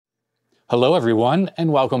Hello everyone,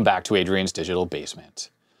 and welcome back to Adrian's Digital Basement.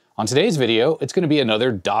 On today's video, it's going to be another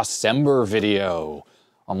December video.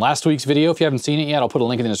 On last week's video, if you haven't seen it yet, I'll put a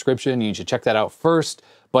link in the description. You should check that out first.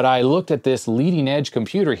 But I looked at this leading edge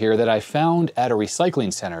computer here that I found at a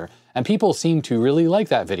recycling center, and people seemed to really like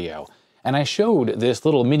that video. And I showed this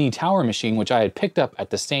little mini tower machine, which I had picked up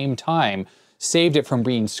at the same time, saved it from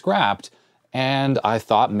being scrapped, and I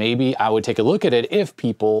thought maybe I would take a look at it if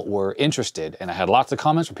people were interested. And I had lots of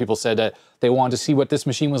comments where people said that they wanted to see what this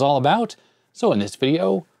machine was all about. So in this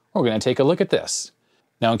video, we're going to take a look at this.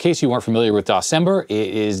 Now, in case you weren't familiar with December, it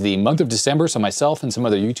is the month of December, so myself and some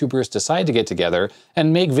other YouTubers decided to get together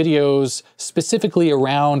and make videos specifically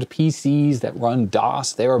around PCs that run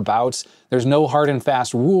DOS, thereabouts. There's no hard and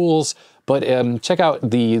fast rules, but check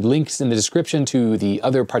out the links in the description to the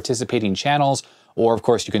other participating channels. Or, of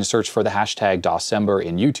course, you can search for the hashtag December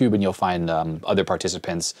in YouTube and you'll find other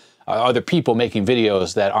participants, other people making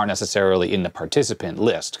videos that aren't necessarily in the participant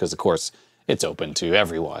list, because, of course, it's open to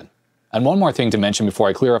everyone. And one more thing to mention before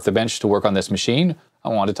I clear off the bench to work on this machine, I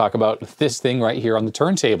want to talk about this thing right here on the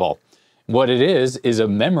turntable. What it is a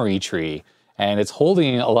memory tree, and it's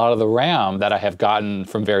holding a lot of the RAM that I have gotten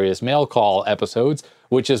from various mail call episodes,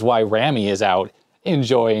 which is why Rammy is out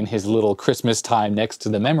enjoying his little Christmas time next to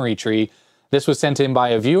the memory tree. This was sent in by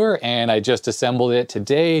a viewer, and I just assembled it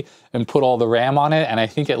today and put all the RAM on it, and I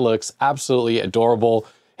think it looks absolutely adorable.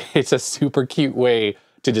 It's a super cute way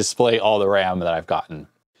to display all the RAM that I've gotten.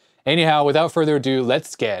 Anyhow, without further ado,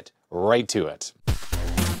 let's get right to it.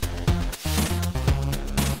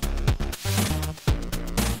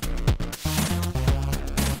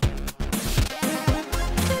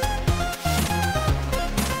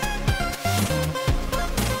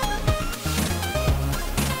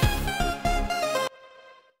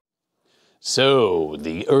 So,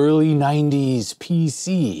 the early 90s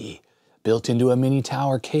PC built into a mini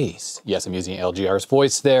tower case. Yes, I'm using LGR's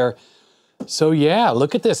voice there. So yeah,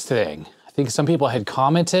 look at this thing. I think some people had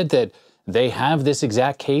commented that they have this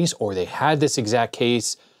exact case or they had this exact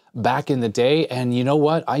case back in the day. And you know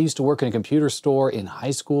what? I used to work in a computer store in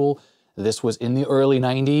high school. This was in the early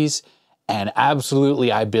 90s. And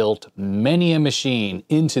absolutely, I built many a machine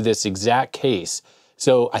into this exact case.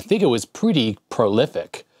 So I think it was pretty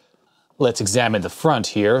prolific. Let's examine the front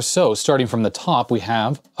here. So starting from the top, we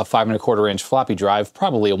have a 5¼ inch floppy drive,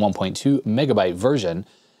 probably a 1.2 megabyte version.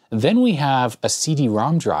 Then we have a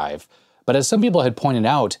CD-ROM drive. But as some people had pointed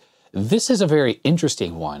out, this is a very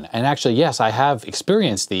interesting one. And actually, yes, I have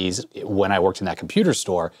experienced these when I worked in that computer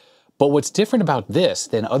store. But what's different about this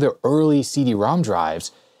than other early CD-ROM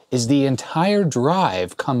drives is the entire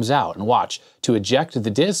drive comes out. And watch, to eject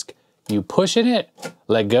the disk, you push in it,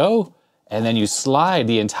 let go, and then you slide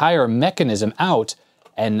the entire mechanism out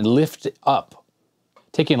and lift it up.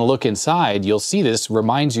 Taking a look inside, you'll see this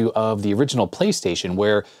reminds you of the original PlayStation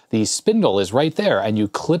where the spindle is right there and you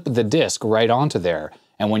clip the disc right onto there.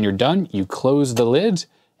 And when you're done, you close the lid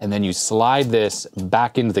and then you slide this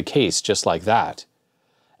back into the case just like that.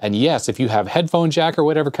 And yes, if you have headphone jack or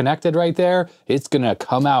whatever connected right there, it's gonna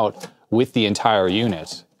come out with the entire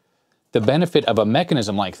unit. The benefit of a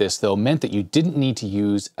mechanism like this, though, meant that you didn't need to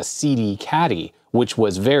use a CD caddy, which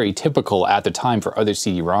was very typical at the time for other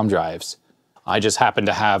CD-ROM drives. I just happen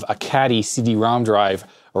to have a caddy CD-ROM drive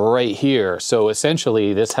right here. So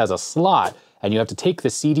essentially, this has a slot, and you have to take the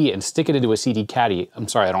CD and stick it into a CD caddy. I'm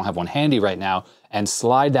sorry, I don't have one handy right now, and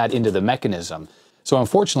slide that into the mechanism. So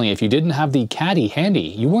unfortunately, if you didn't have the caddy handy,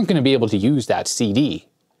 you weren't going to be able to use that CD.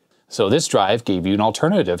 So this drive gave you an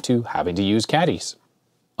alternative to having to use caddies.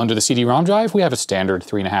 Under the CD-ROM drive, we have a standard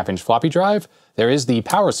 3½ inch floppy drive. There is the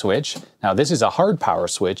power switch. Now this is a hard power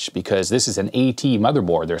switch because this is an AT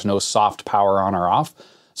motherboard. There's no soft power on or off.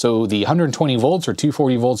 So the 120 volts or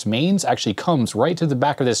 240 volts mains actually comes right to the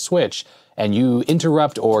back of this switch and you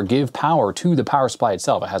interrupt or give power to the power supply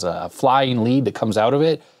itself. It has a flying lead that comes out of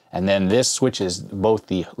it, and then this switches both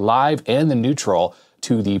the live and the neutral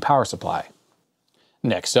to the power supply.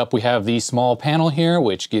 Next up, we have the small panel here,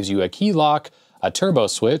 which gives you a key lock, a turbo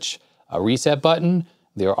switch, a reset button.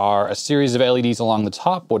 There are a series of LEDs along the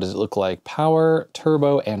top. What does it look like? Power,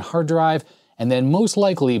 turbo, and hard drive. And then most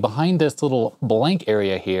likely behind this little blank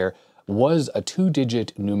area here was a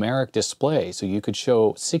 2-digit numeric display. So you could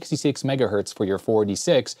show 66 megahertz for your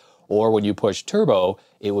 486, or when you push turbo,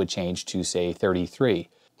 it would change to say 33.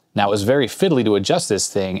 Now it was very fiddly to adjust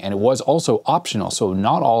this thing, and it was also optional. So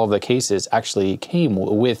not all of the cases actually came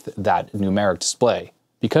with that numeric display.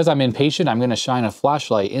 Because I'm impatient, I'm going to shine a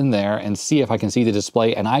flashlight in there and see if I can see the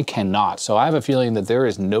display, and I cannot. So I have a feeling that there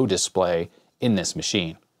is no display in this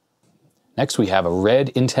machine. Next, we have a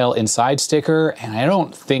red Intel Inside sticker, and I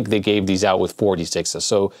don't think they gave these out with 486s.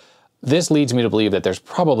 So This leads me to believe that there's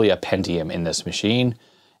probably a Pentium in this machine.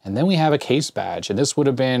 And then we have a case badge, and this would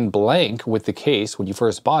have been blank with the case when you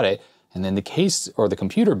first bought it, and then the case or the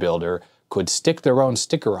computer builder could stick their own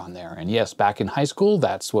sticker on there. And yes, back in high school,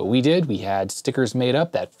 that's what we did. We had stickers made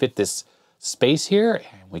up that fit this space here,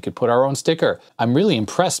 and we could put our own sticker. I'm really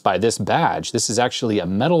impressed by this badge. This is actually a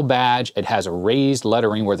metal badge. It has a raised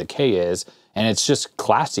lettering where the K is, and it's just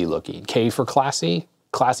classy looking. K for classy?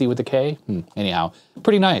 Classy with the K? Anyhow,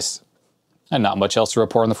 pretty nice. And not much else to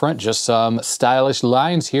report on the front, just some stylish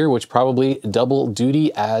lines here, which probably double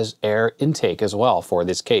duty as air intake as well for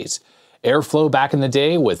this case. Airflow back in the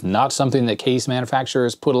day was not something that case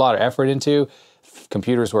manufacturers put a lot of effort into.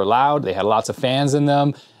 Computers were loud, they had lots of fans in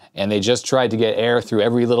them, and they just tried to get air through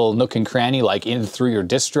every little nook and cranny, like in through your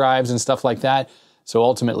disk drives and stuff like that. So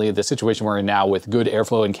ultimately, the situation we're in now with good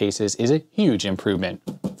airflow in cases is a huge improvement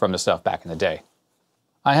from the stuff back in the day.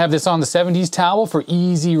 I have this on the 70s towel for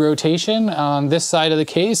easy rotation. On this side of the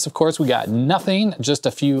case, of course, we got nothing, just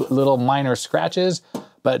a few little minor scratches,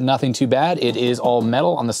 but nothing too bad. It is all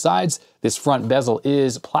metal on the sides. This front bezel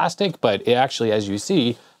is plastic, but it actually, as you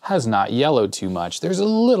see, has not yellowed too much. There's a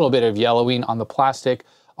little bit of yellowing on the plastic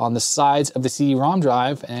on the sides of the CD-ROM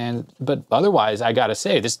drive, but otherwise, I gotta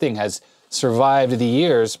say, this thing has survived the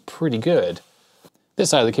years pretty good.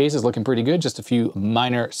 This side of the case is looking pretty good, just a few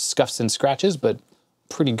minor scuffs and scratches, but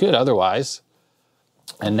pretty good otherwise.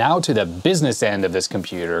 And now to the business end of this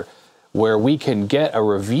computer, where we can get a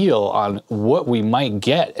reveal on what we might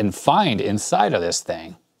get and find inside of this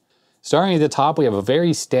thing. Starting at the top, we have a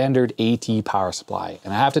very standard AT power supply.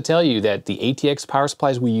 And I have to tell you that the ATX power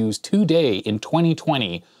supplies we use today in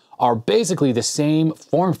 2020 are basically the same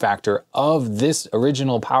form factor of this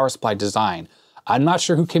original power supply design. I'm not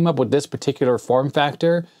sure who came up with this particular form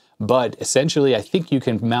factor, but essentially I think you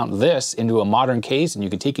can mount this into a modern case, and you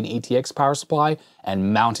can take an ATX power supply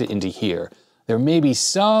and mount it into here. There may be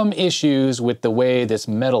some issues with the way this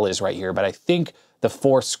metal is right here, but I think the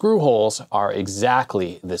 4 screw holes are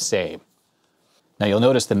exactly the same. Now you'll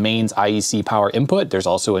notice the mains IEC power input, there's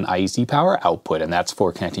also an IEC power output, and that's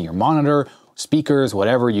for connecting your monitor, speakers,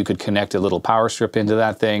 whatever. You could connect a little power strip into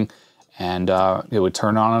that thing, and it would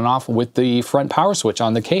turn on and off with the front power switch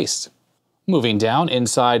on the case. Moving down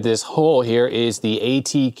inside this hole here is the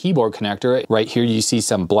AT keyboard connector. Right here you see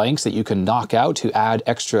some blanks that you can knock out to add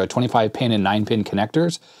extra 25 pin and 9 pin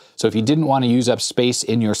connectors. So if you didn't want to use up space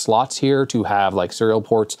in your slots here to have like serial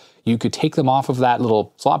ports, you could take them off of that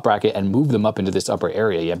little slot bracket and move them up into this upper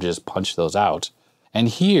area. You have to just punch those out. And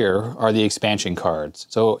here are the expansion cards.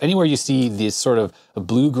 So anywhere you see these sort of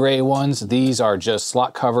blue-gray ones, these are just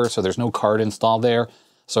slot covers, so there's no card installed there.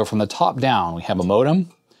 So from the top down, we have a modem.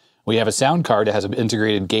 We have a sound card that has an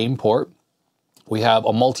integrated game port. We have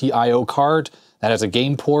a multi-IO card that has a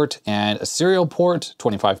game port and a serial port,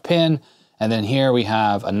 25 pin. And then here we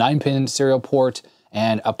have a 9 pin serial port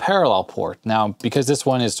and a parallel port. Now, because this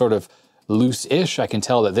one is sort of loose-ish, I can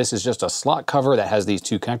tell that this is just a slot cover that has these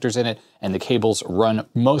 2 connectors in it, and the cables run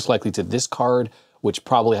most likely to this card, which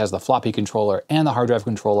probably has the floppy controller and the hard drive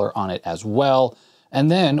controller on it as well. And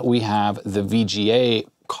then we have the VGA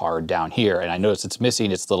card down here, and I notice it's missing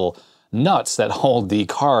its little nuts that hold the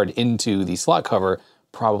card into the slot cover.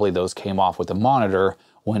 Probably those came off with the monitor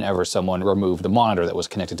whenever someone removed the monitor that was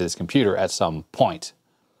connected to this computer at some point.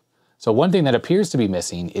 So one thing that appears to be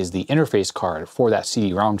missing is the interface card for that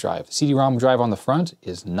CD-ROM drive. The CD-ROM drive on the front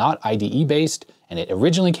is not IDE based, and it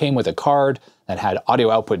originally came with a card that had audio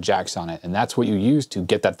output jacks on it, and that's what you use to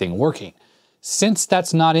get that thing working. Since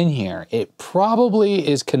that's not in here, it probably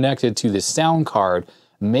is connected to the sound card.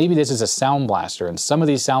 Maybe this is a sound blaster, and some of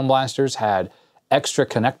these sound blasters had extra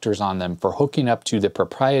connectors on them for hooking up to the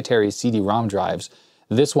proprietary CD-ROM drives.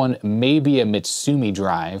 This one may be a Mitsumi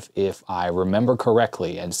drive, if I remember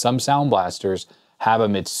correctly, and some sound blasters have a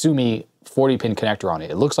Mitsumi 40-pin connector on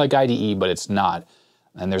it. It looks like IDE, but it's not.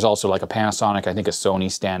 And there's also like a Panasonic, I think a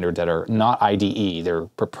Sony standard that are not IDE, they're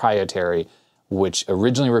proprietary, which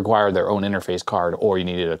originally required their own interface card, or you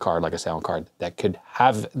needed a card like a sound card that could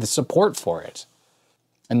have the support for it.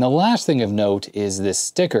 And the last thing of note is this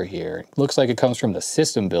sticker here. It looks like it comes from the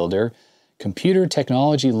system builder, Computer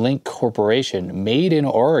Technology Link Corporation, made in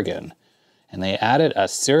Oregon. And they added a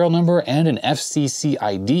serial number and an FCC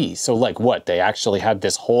ID. So like what, they actually had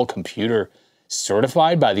this whole computer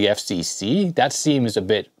certified by the FCC? That seems a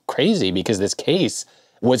bit crazy because this case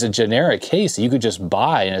was a generic case you could just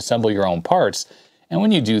buy and assemble your own parts. And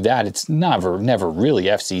when you do that, it's never really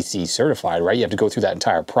FCC certified, right? You have to go through that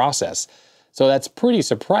entire process. So that's pretty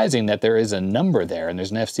surprising that there is a number there, and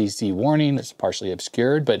there's an FCC warning that's partially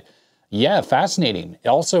obscured, but yeah, fascinating.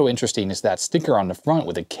 Also interesting is that sticker on the front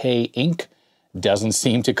with a K ink. doesn't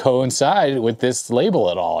seem to coincide with this label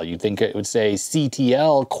at all. You'd think it would say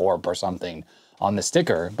CTL Corp or something on the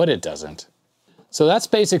sticker, but it doesn't. So that's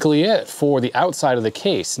basically it for the outside of the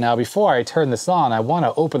case. Now, before I turn this on, I want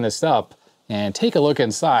to open this up and take a look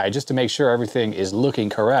inside just to make sure everything is looking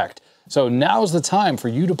correct. So now's the time for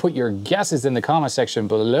you to put your guesses in the comment section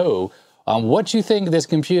below on what you think this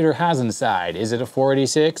computer has inside. Is it a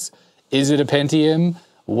 486? Is it a Pentium?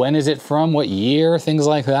 When is it from? What year? Things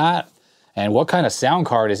like that. And what kind of sound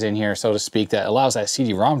card is in here, so to speak, that allows that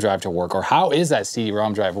CD-ROM drive to work, or how is that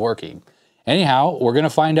CD-ROM drive working? Anyhow, we're gonna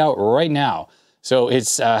find out right now. So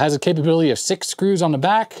it has a capability of 6 screws on the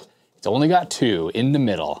back. It's only got 2 in the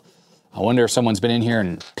middle. I wonder if someone's been in here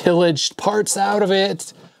and pillaged parts out of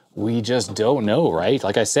it. We just don't know, right?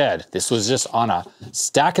 Like I said, this was just on a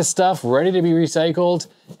stack of stuff ready to be recycled,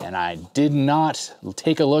 and I did not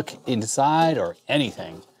take a look inside or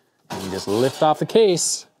anything. And you just lift off the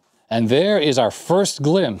case, and there is our first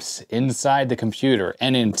glimpse inside the computer.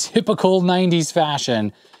 And in typical 90s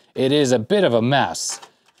fashion, it is a bit of a mess.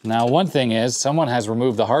 Now, one thing is someone has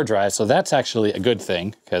removed the hard drive, so that's actually a good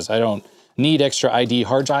thing because I don't need extra ID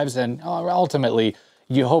hard drives, and ultimately,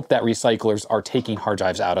 you hope that recyclers are taking hard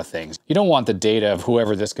drives out of things. You don't want the data of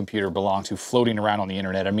whoever this computer belonged to floating around on the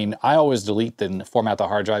internet. I mean, I always delete and format the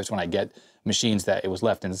hard drives when I get machines that it was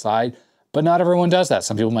left inside, but not everyone does that.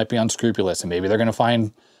 Some people might be unscrupulous, and maybe they're gonna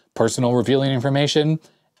find personal revealing information,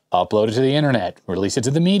 upload it to the internet, release it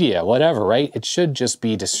to the media, whatever, right? It should just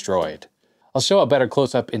be destroyed. I'll show a better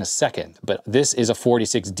close-up in a second, but this is a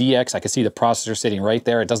 46DX. I can see the processor sitting right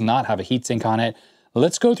there. It does not have a heatsink on it.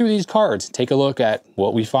 Let's go through these cards, take a look at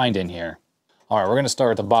what we find in here. All right, we're gonna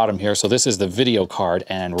start at the bottom here. So this is the video card,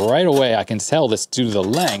 and right away I can tell this due to the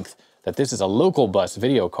length that this is a local bus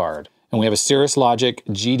video card. And we have a Cirrus Logic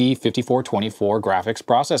GD5424 graphics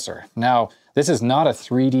processor. Now, this is not a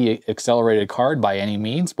 3D accelerated card by any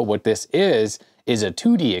means, but what this is a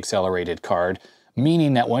 2D accelerated card,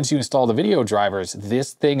 meaning that once you install the video drivers,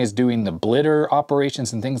 this thing is doing the blitter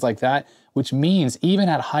operations and things like that, which means even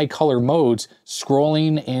at high color modes,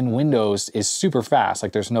 scrolling in Windows is super fast.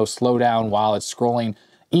 Like there's no slowdown while it's scrolling,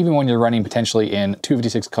 even when you're running potentially in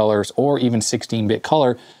 256 colors or even 16-bit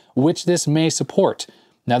color, which this may support.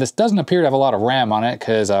 Now, this doesn't appear to have a lot of RAM on it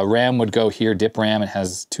because RAM would go here, dip RAM, it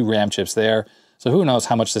has 2 RAM chips there. So who knows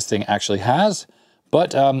how much this thing actually has.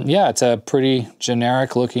 But yeah, it's a pretty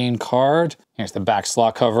generic looking card. Here's the back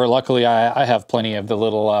slot cover. Luckily, I have plenty of the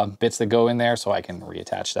little bits that go in there, so I can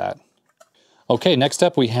reattach that. Okay, next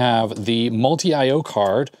up we have the multi-IO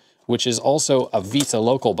card, which is also a Visa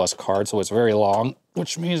local bus card, so it's very long,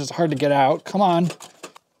 which means it's hard to get out. Come on.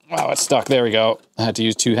 Wow, it's stuck. There we go. I had to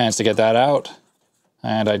use 2 hands to get that out.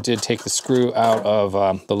 And I did take the screw out of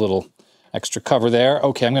the little extra cover there.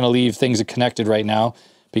 Okay, I'm gonna leave things connected right now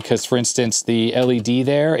because, for instance, the LED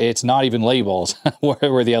there, it's not even labeled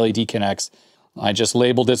where the LED connects. I just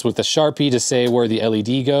labeled this with a Sharpie to say where the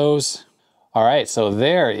LED goes. All right, so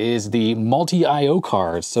there is the multi-IO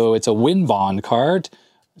card. So it's a WinBond card.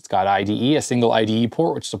 It's got IDE, a single IDE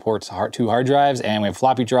port, which supports 2 hard drives, and we have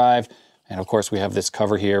floppy drive. And of course, we have this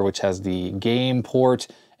cover here, which has the game port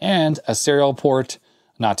and a serial port,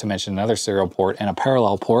 not to mention another serial port and a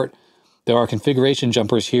parallel port. There are configuration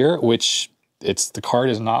jumpers here, which the card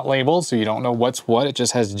is not labeled, so you don't know what's what. It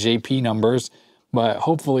just has JP numbers, but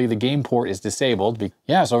hopefully the game port is disabled.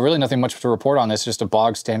 Yeah, so really nothing much to report on this, just a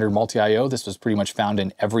bog standard multi-IO. This was pretty much found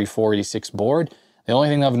in every 486 board. The only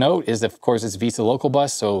thing of note is that, of course, it's Visa local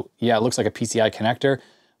bus, so yeah, it looks like a PCI connector,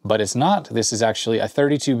 but it's not. This is actually a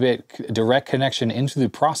 32-bit direct connection into the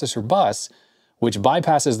processor bus, which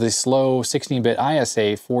bypasses the slow 16-bit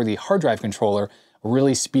ISA for the hard drive controller,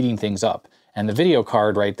 really speeding things up. And the video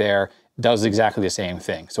card right there does exactly the same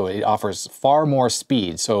thing. So it offers far more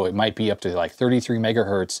speed. So it might be up to like 33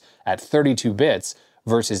 megahertz at 32 bits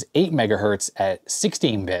versus 8 megahertz at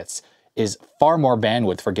 16 bits is far more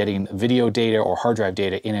bandwidth for getting video data or hard drive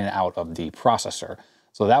data in and out of the processor.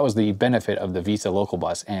 So that was the benefit of the Visa local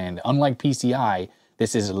bus. And unlike PCI,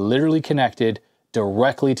 this is literally connected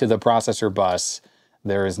directly to the processor bus.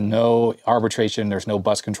 There is no arbitration, there's no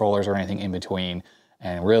bus controllers or anything in between.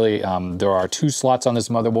 And really, there are 2 slots on this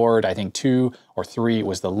motherboard. I think 2 or 3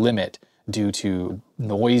 was the limit due to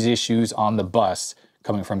noise issues on the bus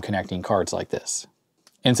coming from connecting cards like this.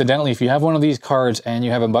 Incidentally, if you have one of these cards and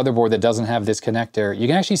you have a motherboard that doesn't have this connector, you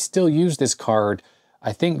can actually still use this card.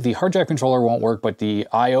 I think the hard drive controller won't work, but the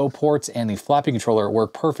IO ports and the floppy controller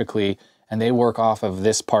work perfectly, and they work off of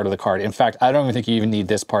this part of the card. In fact, I don't even think you even need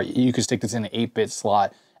this part. You could stick this in an 8-bit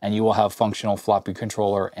slot and you will have functional floppy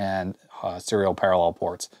controller and serial parallel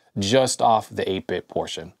ports just off the 8-bit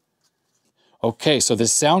portion. Okay, so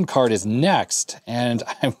this sound card is next, and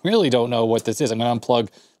I really don't know what this is. I'm going to unplug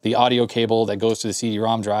the audio cable that goes to the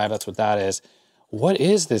CD-ROM drive. That's what that is. What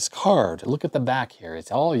is this card? Look at the back here.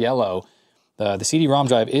 It's all yellow. The CD-ROM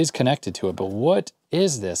drive is connected to it, but what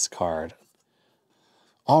is this card?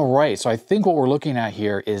 All right, so I think what we're looking at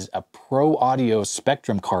here is a Pro Audio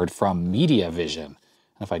Spectrum card from MediaVision. And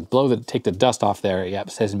if I take the dust off there, yep,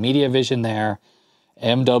 it says MediaVision there,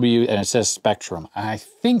 MW, and it says Spectrum. I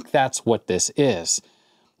think that's what this is.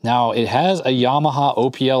 Now, it has a Yamaha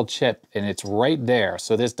OPL chip, and it's right there.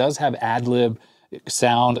 So this does have ad-lib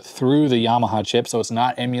sound through the Yamaha chip, so it's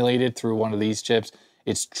not emulated through one of these chips.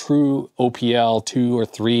 It's true OPL 2 or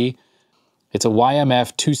 3. It's a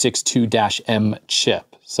YMF 262-M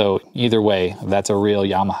chip. So either way, that's a real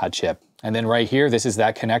Yamaha chip. And then right here, this is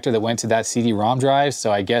that connector that went to that CD-ROM drive.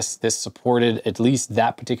 So I guess this supported at least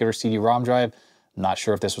that particular CD-ROM drive. I'm not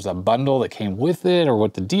sure if this was a bundle that came with it or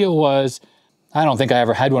what the deal was. I don't think I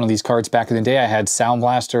ever had one of these cards back in the day. I had Sound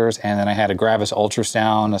Blasters, and then I had a Gravis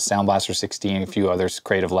Ultrasound, a Sound Blaster 16, a few other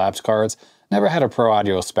Creative Labs cards. Never had a Pro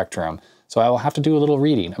Audio Spectrum. So I will have to do a little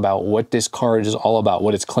reading about what this card is all about,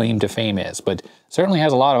 what its claim to fame is. But certainly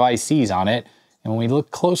has a lot of ICs on it. And when we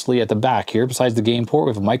look closely at the back here, besides the game port,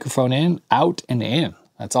 we have a microphone in, out, and in.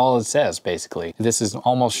 That's all it says, basically. This is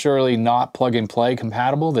almost surely not plug-and-play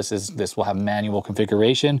compatible. This will have manual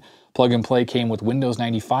configuration. Plug-and-play came with Windows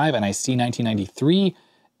 95 and I see 1993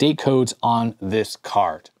 date codes on this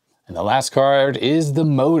card. And the last card is the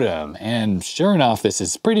modem. And sure enough, this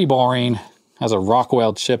is pretty boring. Has a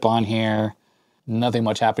Rockwell chip on here. Nothing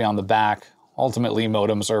much happening on the back. Ultimately,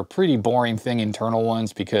 modems are a pretty boring thing, internal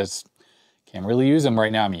ones, because you can't really use them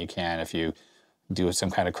right now. I mean, you can if you do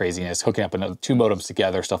some kind of craziness, hooking up two modems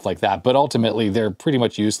together, stuff like that. But ultimately, they're pretty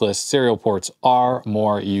much useless. Serial ports are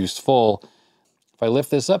more useful. If I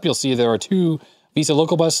lift this up, you'll see there are two VESA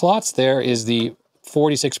local bus slots. There is the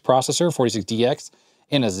 46 processor, 46DX,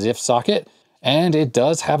 in a ZIF socket. And it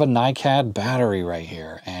does have a NiCad battery right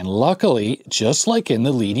here. And luckily, just like in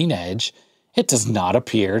the leading edge, it does not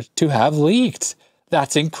appear to have leaked.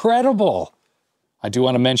 That's incredible. I do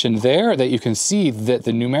want to mention there that you can see that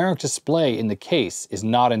the numeric display in the case is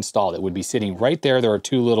not installed. It would be sitting right there. There are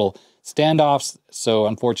two little standoffs. So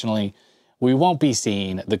unfortunately, we won't be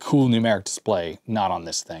seeing the cool numeric display, not on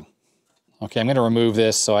this thing. Okay, I'm going to remove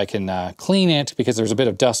this so I can clean it because there's a bit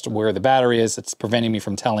of dust where the battery is. It's preventing me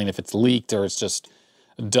from telling if it's leaked or it's just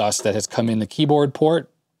dust that has come in the keyboard port.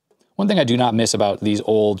 One thing I do not miss about these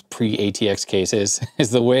old pre-ATX cases is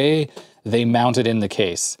the way they mount it in the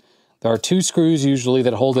case. There are two screws usually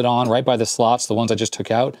that hold it on right by the slots, the ones I just took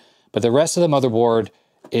out, but the rest of the motherboard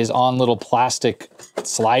is on little plastic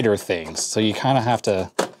slider things. So you kind of have to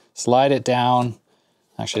slide it down.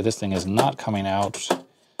 Actually, this thing is not coming out.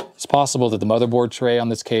 It's possible that the motherboard tray on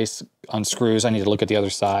this case unscrews. I need to look at the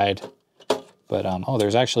other side. But, oh,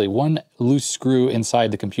 there's actually one loose screw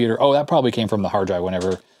inside the computer. Oh, that probably came from the hard drive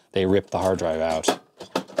whenever they ripped the hard drive out.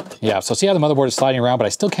 Yeah, so see how the motherboard is sliding around, but I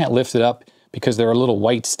still can't lift it up because there are little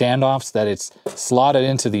white standoffs that it's slotted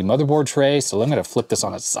into the motherboard tray. So I'm going to flip this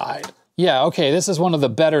on its side. Yeah, okay, this is one of the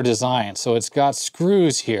better designs. So it's got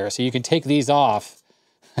screws here, so you can take these off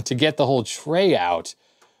to get the whole tray out,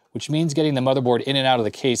 which means getting the motherboard in and out of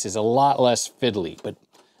the case is a lot less fiddly. But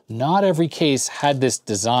not every case had this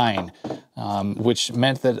design, which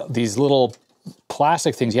meant that these little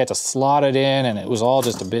plastic things, you had to slot it in, and it was all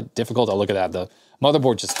just a bit difficult. Oh, look at that. The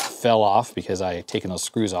motherboard just fell off because I had taken those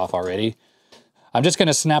screws off already. I'm just going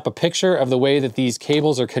to snap a picture of the way that these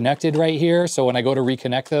cables are connected right here, so when I go to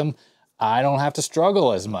reconnect them, I don't have to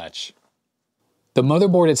struggle as much. The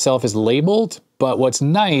motherboard itself is labeled, but what's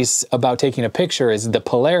nice about taking a picture is the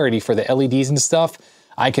polarity for the LEDs and stuff.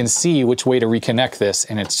 I can see which way to reconnect this,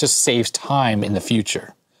 and it just saves time in the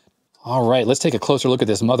future. All right, let's take a closer look at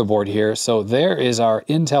this motherboard here. So there is our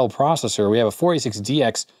Intel processor. We have a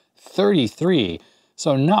 46DX33,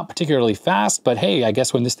 so not particularly fast, but hey, I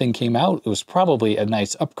guess when this thing came out, it was probably a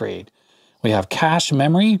nice upgrade. We have cache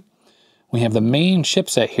memory. We have the main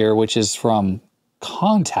chipset here, which is from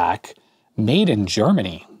Contaq, made in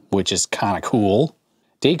Germany, which is kind of cool.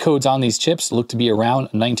 Date codes on these chips look to be around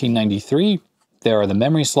 1993. There are the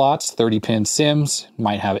memory slots, 30-pin SIMs,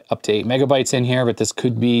 might have up to 8 megabytes in here, but this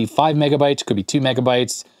could be 5 megabytes, could be 2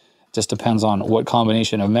 megabytes. Just depends on what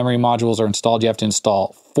combination of memory modules are installed. You have to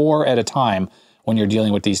install 4 at a time when you're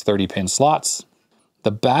dealing with these 30-pin slots. The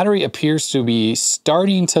battery appears to be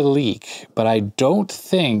starting to leak, but I don't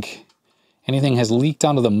think anything has leaked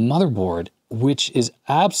onto the motherboard, which is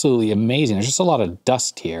absolutely amazing. There's just a lot of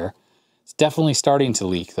dust here. It's definitely starting to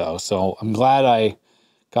leak though, so I'm glad I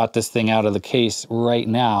got this thing out of the case right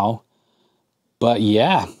now. But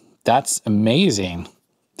yeah, That's amazing.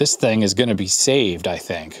 This thing is going to be saved, I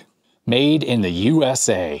think. Made in the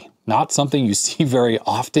USA. Not something you see very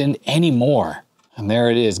often anymore. And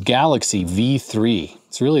there it is, Galaxy V3.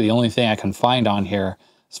 It's really the only thing I can find on here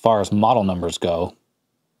as far as model numbers go.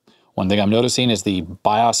 One thing I'm noticing is the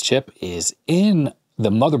BIOS chip is in the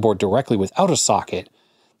motherboard directly without a socket.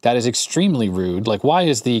 That is extremely rude. Like, why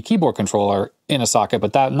is the keyboard controller in a socket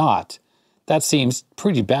but that not? That seems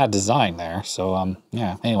pretty bad design there. So,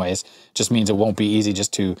 yeah, anyways, just means it won't be easy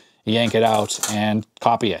just to yank it out and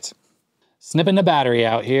copy it. Snipping the battery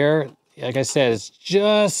out here. Like I said, it's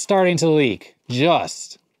just starting to leak.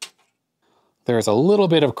 Just. There's a little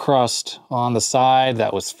bit of crust on the side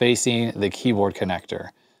that was facing the keyboard connector.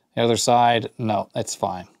 The other side, no, it's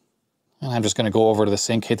fine. And I'm just going to go over to the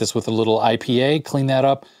sink, hit this with a little IPA, clean that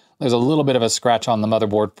up. There's a little bit of a scratch on the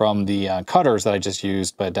motherboard from the cutters that I just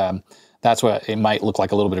used, but that's what it might look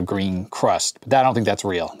like, a little bit of green crust. But I don't think that's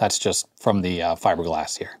real. That's just from the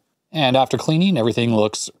fiberglass here. And after cleaning, everything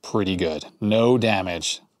looks pretty good. No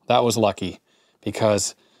damage. That was lucky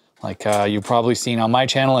because, like you've probably seen on my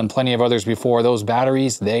channel and plenty of others before, those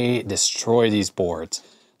batteries, they destroy these boards.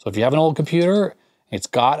 So if you have an old computer, it's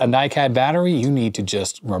got a NiCad battery, you need to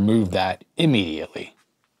just remove that immediately.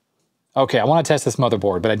 Okay, I want to test this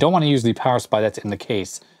motherboard, but I don't want to use the power supply that's in the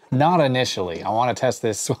case. Not initially. I want to test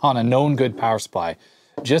this on a known good power supply.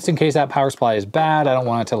 Just in case that power supply is bad, I don't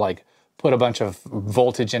want it to like put a bunch of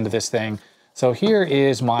voltage into this thing. So here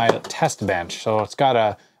is my test bench. So it's got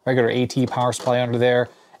a regular AT power supply under there.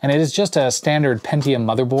 And it is just a standard Pentium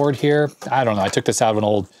motherboard here. I don't know, I took this out of an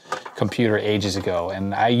old computer ages ago,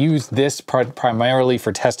 and I use this primarily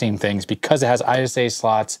for testing things because it has ISA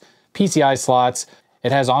slots, PCI slots,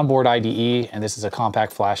 it has onboard IDE, and this is a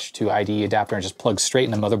compact flash to IDE adapter and just plugs straight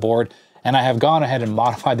in the motherboard. And I have gone ahead and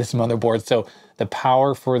modified this motherboard so the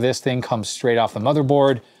power for this thing comes straight off the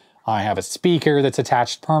motherboard. I have a speaker that's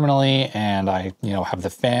attached permanently, and I have the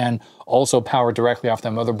fan also powered directly off the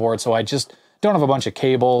motherboard, so I just don't have a bunch of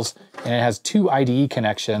cables, and it has 2 IDE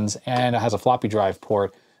connections, and it has a floppy drive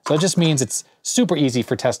port. So it just means it's super easy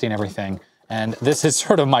for testing everything. And this is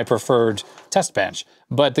sort of my preferred test bench.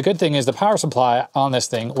 But the good thing is the power supply on this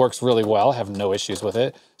thing works really well. I have no issues with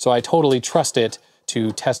it. So I totally trust it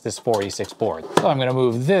to test this 486 board. So I'm gonna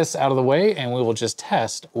move this out of the way, and we will just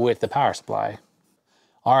test with the power supply.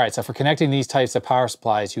 All right, so for connecting these types of power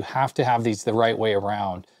supplies, you have to have these the right way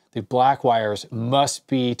around. The black wires must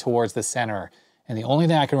be towards the center. And the only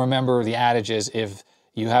thing I can remember the adage is if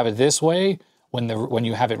you have it this way, when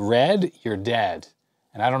you have it red, you're dead.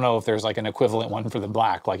 And I don't know if there's like an equivalent one for the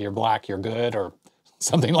black, like you're black, you're good, or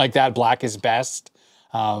something like that. Black is best.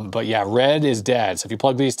 But yeah, red is dead. So if you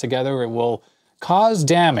plug these together, it will cause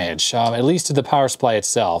damage, at least to the power supply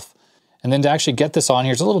itself. And then to actually get this on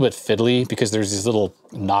here, it's a little bit fiddly because there's these little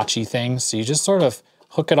notchy things. So you just sort of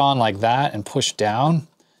hook it on like that and push down.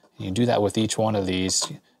 And you do that with each one of these.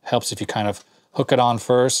 It helps if you kind of hook it on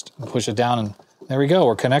first and push it down, and there we go,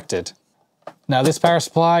 we're connected. Now this power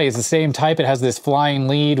supply is the same type. It has this flying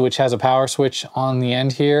lead, which has a power switch on the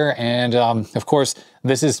end here. And of course,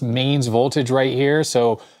 this is mains voltage right here.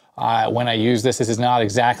 So when I use this, this is not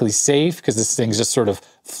exactly safe because this thing's just sort of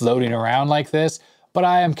floating around like this. But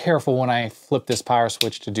I am careful when I flip this power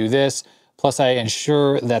switch to do this. Plus I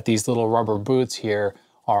ensure that these little rubber boots here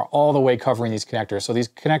are all the way covering these connectors. So these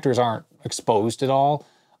connectors aren't exposed at all.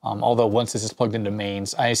 Although once this is plugged into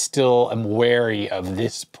mains, I still am wary of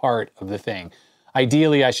this part of the thing.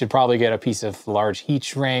 Ideally, I should probably get a piece of large heat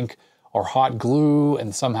shrink or hot glue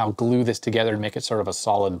and somehow glue this together to make it sort of a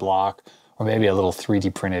solid block, or maybe a little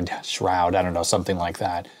 3D printed shroud, I don't know, something like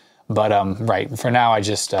that. But right, for now I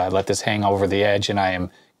just let this hang over the edge and I am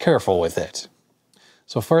careful with it.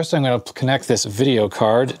 So first I'm going to connect this video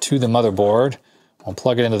card to the motherboard. I'll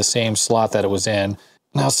plug it into the same slot that it was in.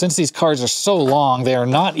 Now, since these cards are so long, they are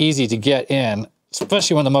not easy to get in,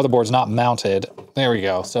 especially when the motherboard's not mounted. There we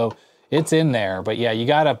go. So it's in there, but yeah, you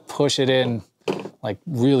gotta push it in like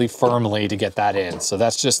really firmly to get that in. So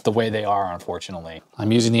that's just the way they are, unfortunately.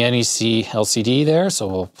 I'm using the NEC LCD there, so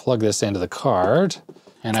we'll plug this into the card.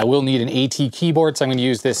 And I will need an AT keyboard, so I'm gonna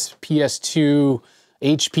use this PS2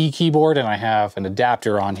 HP keyboard, and I have an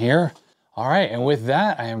adapter on here. All right, and with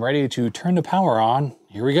that, I am ready to turn the power on.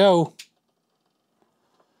 Here we go.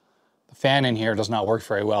 Fan in here does not work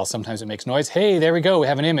very well. Sometimes it makes noise. Hey, there we go. We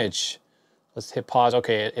have an image. Let's hit pause.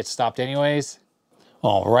 Okay, it stopped anyways.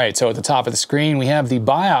 All right, so at the top of the screen, we have the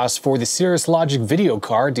BIOS for the Cirrus Logic video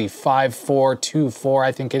card, the 5424,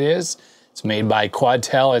 I think it is. It's made by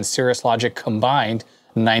Quadtel and Cirrus Logic combined,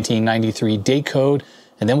 1993 date code.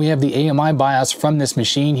 And then we have the AMI BIOS from this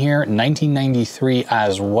machine here, 1993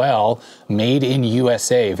 as well, made in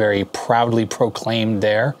USA, very proudly proclaimed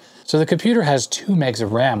there. So the computer has 2 megs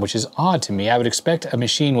of RAM, which is odd to me. I would expect a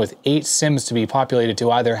machine with 8 SIMs to be populated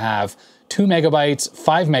to either have 2 megabytes,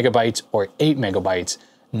 5 megabytes, or 8 megabytes,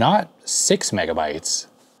 not 6 megabytes.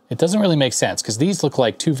 It doesn't really make sense because these look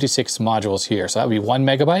like 256 modules here. So that would be 1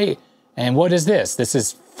 megabyte. And what is this? This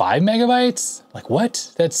is 5 megabytes? Like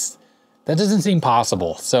what? That doesn't seem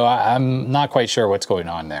possible. So I'm not quite sure what's going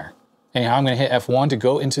on there. Anyhow, I'm going to hit F1 to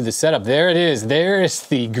go into the setup. There it is. There's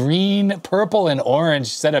the green, purple, and orange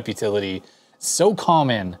setup utility. So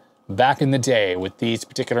common back in the day with these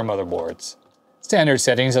particular motherboards. Standard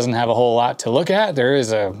settings doesn't have a whole lot to look at. There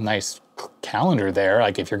is a nice calendar there.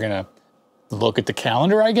 Like if you're going to look at the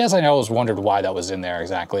calendar, I guess. I always wondered why that was in there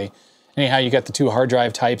exactly. Anyhow, you got the 2 hard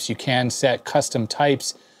drive types. You can set custom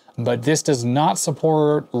types, but this does not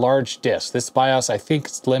support large disks. This BIOS, I think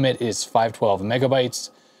its limit is 512 megabytes.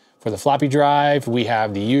 For the floppy drive, we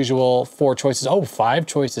have the usual 4 choices. Oh, 5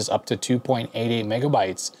 choices up to 2.88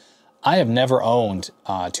 megabytes. I have never owned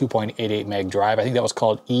a 2.88 meg drive. I think that was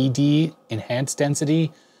called ED, Enhanced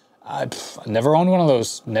Density. I've never owned one of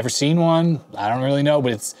those, never seen one. I don't really know,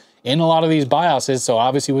 but it's in a lot of these BIOSes, so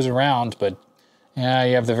obviously it was around. But yeah,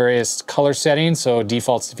 you have the various color settings, so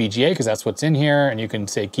defaults to VGA because that's what's in here, and you can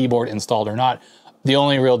say keyboard installed or not. The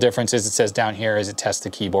only real difference is it says down here is it tests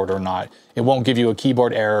the keyboard or not. It won't give you a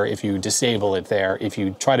keyboard error if you disable it there, if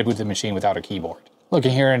you try to boot the machine without a keyboard.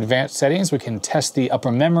 Looking here in advanced settings, we can test the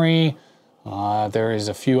upper memory. There is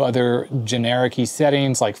a few other generic-y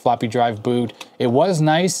settings like floppy drive boot. It was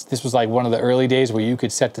nice. This was like one of the early days where you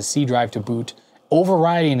could set the C drive to boot,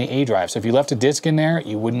 overriding the A drive. So if you left a disk in there,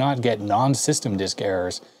 you would not get non-system disk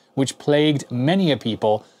errors, which plagued many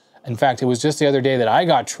people. In fact, it was just the other day that I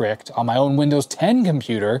got tricked on my own Windows 10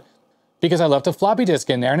 computer because I left a floppy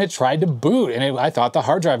disk in there and it tried to boot, and I thought the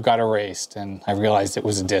hard drive got erased, and I realized it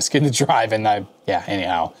was a disk in the drive, and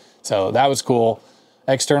anyhow. So that was cool.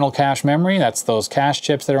 External cache memory, that's those cache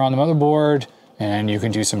chips that are on the motherboard, and you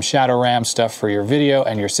can do some shadow RAM stuff for your video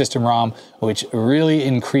and your system ROM, which really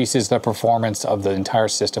increases the performance of the entire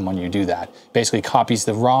system when you do that. Basically copies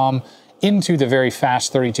the ROM into the very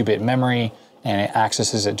fast 32-bit memory, and it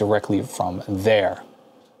accesses it directly from there.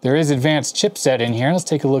 There is advanced chipset in here. Let's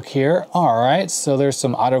take a look here. All right, so there's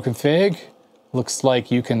some auto config. Looks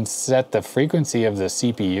like you can set the frequency of the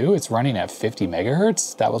CPU. It's running at 50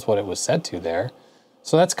 megahertz. That was what it was set to there.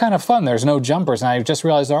 So that's kind of fun. There's no jumpers, and I just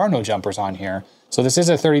realized there are no jumpers on here. So this is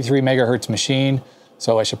a 33 megahertz machine,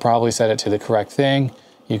 so I should probably set it to the correct thing.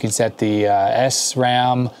 You can set the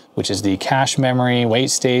SRAM, which is the cache memory wait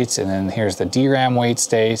states, and then here's the DRAM wait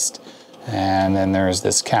states. And then there's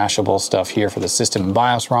this cacheable stuff here for the system and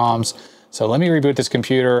BIOS ROMs. So let me reboot this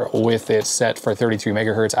computer with it set for 33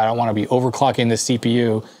 megahertz. I don't want to be overclocking this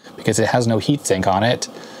CPU because it has no heatsink on it.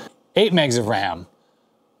 8 megs of RAM.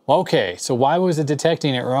 Okay, so why was it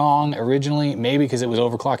detecting it wrong originally? Maybe because it was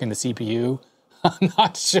overclocking the CPU. I'm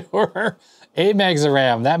not sure. 8 megs of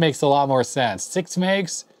RAM, that makes a lot more sense. 6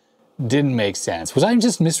 megs didn't make sense. Was I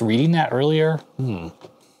just misreading that earlier?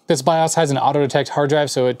 This BIOS has an auto-detect hard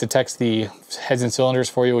drive, so it detects the heads and cylinders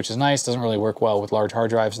for you, which is nice. Doesn't really work well with large hard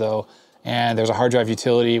drives, though. And there's a hard drive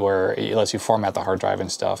utility where it lets you format the hard drive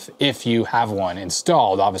and stuff. If you have one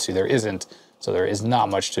installed, obviously there isn't, so there is not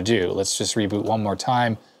much to do. Let's just reboot one more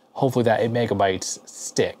time. Hopefully that 8 megabytes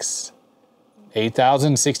sticks.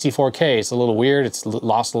 8064K, it's a little weird. It's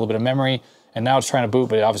lost a little bit of memory, and now it's trying to boot,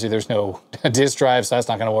 but obviously there's no disk drive, so that's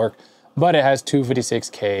not gonna work. But it has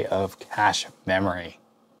 256K of cache memory.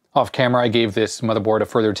 Off camera, I gave this motherboard a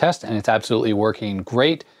further test, and it's absolutely working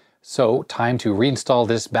great. So time to reinstall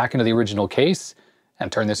this back into the original case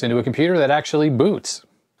and turn this into a computer that actually boots.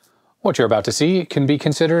 What you're about to see can be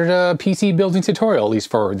considered a PC building tutorial, at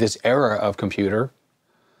least for this era of computer.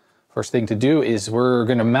 First thing to do is we're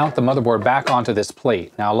going to mount the motherboard back onto this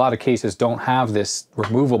plate. Now, a lot of cases don't have this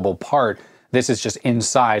removable part. This is just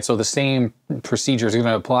inside, so the same procedure is going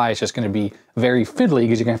to apply. It's just going to be very fiddly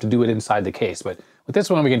because you're going to have to do it inside the case. But with this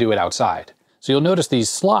one, we can do it outside. So you'll notice these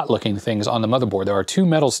slot-looking things on the motherboard. There are 2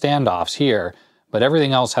 metal standoffs here, but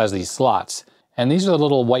everything else has these slots. And these are the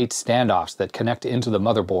little white standoffs that connect into the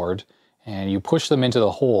motherboard, and you push them into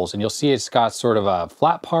the holes, and you'll see it's got sort of a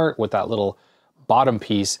flat part with that little bottom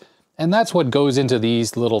piece, and that's what goes into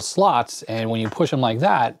these little slots, and when you push them like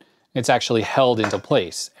that, it's actually held into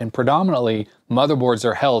place. And predominantly, motherboards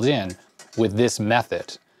are held in with this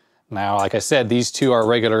method. Now, like I said, these 2 are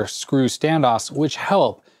regular screw standoffs, which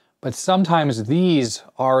help, but sometimes these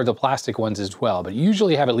are the plastic ones as well. But you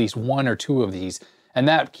usually have at least 1 or 2 of these, and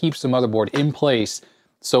that keeps the motherboard in place.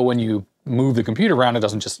 So when you move the computer around, it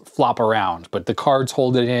doesn't just flop around, but the cards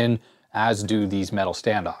hold it in, as do these metal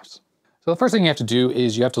standoffs. So the first thing you have to do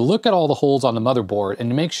is you have to look at all the holes on the motherboard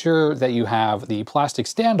and make sure that you have the plastic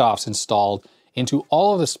standoffs installed into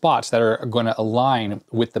all of the spots that are going to align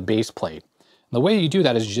with the base plate. And the way you do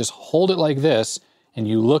that is you just hold it like this and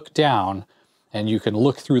you look down and you can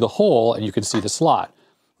look through the hole and you can see the slot.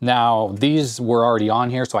 Now, these were already on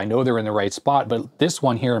here, so I know they're in the right spot, but this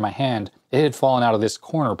one here in my hand, it had fallen out of this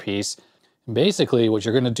corner piece. And basically, what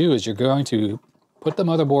you're going to do is you're going to put the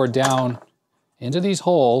motherboard down into these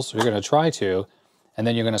holes, you're going to try to, and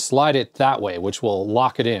then you're going to slide it that way, which will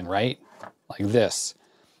lock it in, right? Like this.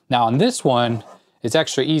 Now on this one, it's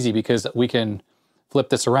extra easy because we can flip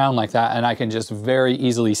this around like that and I can just very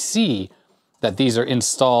easily see that these are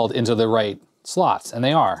installed into the right slots, and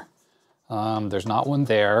they are. There's not one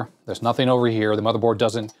there. There's nothing over here. The motherboard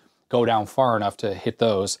doesn't go down far enough to hit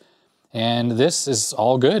those. And this is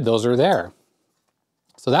all good. Those are there.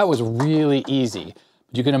 So that was really easy.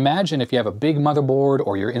 You can imagine if you have a big motherboard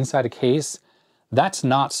or you're inside a case, that's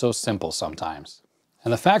not so simple sometimes.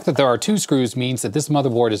 And the fact that there are 2 screws means that this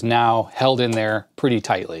motherboard is now held in there pretty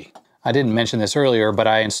tightly. I didn't mention this earlier, but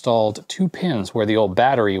I installed 2 pins where the old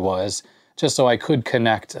battery was, just so I could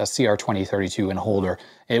connect a CR2032 and holder.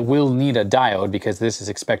 It will need a diode because this is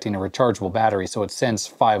expecting a rechargeable battery, so it sends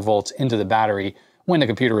 5 volts into the battery when the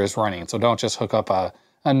computer is running. So don't just hook up a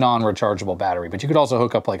non-rechargeable battery, but you could also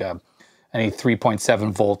hook up like any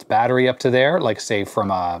 3.7 volt battery up to there, like say from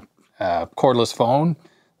a cordless phone,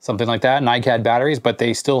 something like that, NiCad batteries, but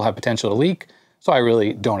they still have potential to leak, so I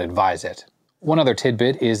really don't advise it. One other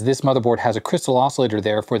tidbit is this motherboard has a crystal oscillator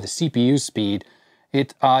there for the CPU speed.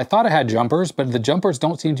 I thought it had jumpers, but the jumpers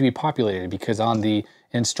don't seem to be populated because on the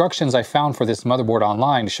instructions I found for this motherboard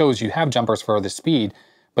online shows you have jumpers for the speed,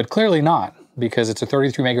 but clearly not because it's a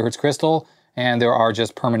 33 megahertz crystal and there are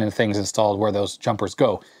just permanent things installed where those jumpers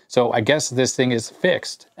go. So I guess this thing is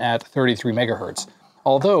fixed at 33 megahertz.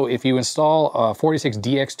 Although if you install a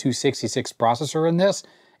 46DX266 processor in this,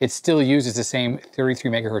 it still uses the same 33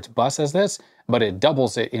 megahertz bus as this, but it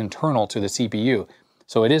doubles it internal to the CPU.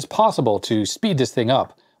 So it is possible to speed this thing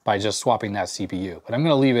up by just swapping that CPU. But I'm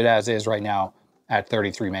going to leave it as is right now at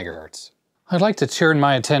 33 megahertz. I'd like to turn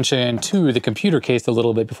my attention to the computer case a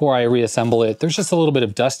little bit before I reassemble it. There's just a little bit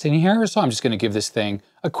of dust in here, so I'm just going to give this thing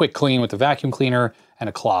a quick clean with a vacuum cleaner and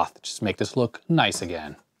a cloth, just to make this look nice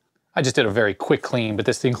again. I just did a very quick clean, but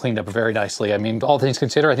this thing cleaned up very nicely. I mean, all things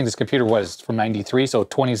considered, I think this computer was from '93, so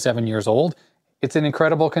 27 years old. It's in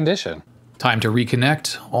incredible condition. Time to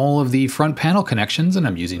reconnect all of the front panel connections, and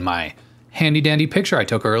I'm using my handy dandy picture I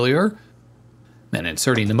took earlier. Then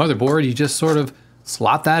inserting the motherboard, you just sort of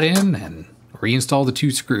slot that in and reinstall the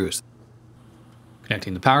 2 screws.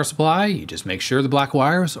 Connecting the power supply, you just make sure the black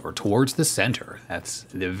wires are towards the center. That's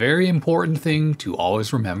the very important thing to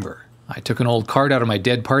always remember. I took an old card out of my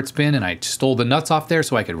dead parts bin and I stole the nuts off there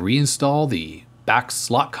so I could reinstall the back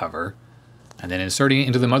slot cover. And then inserting it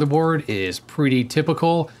into the motherboard is pretty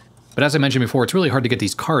typical. But as I mentioned before, it's really hard to get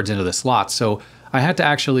these cards into the slots, so I had to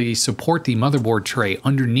actually support the motherboard tray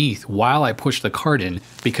underneath while I pushed the card in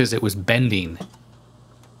because it was bending.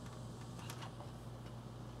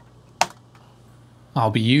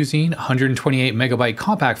 I'll be using a 128 megabyte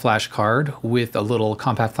compact flash card with a little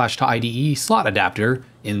compact flash to IDE slot adapter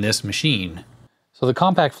in this machine. So the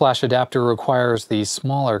compact flash adapter requires the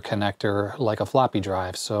smaller connector like a floppy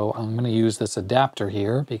drive, so I'm going to use this adapter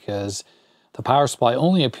here because the power supply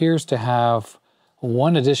only appears to have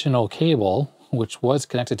one additional cable, which was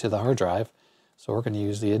connected to the hard drive, so we're going to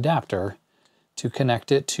use the adapter to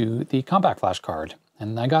connect it to the compact flash card.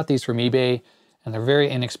 And I got these from eBay, and they're very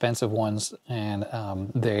inexpensive ones, and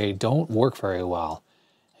they don't work very well.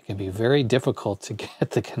 It can be very difficult to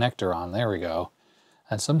get the connector on. There we go.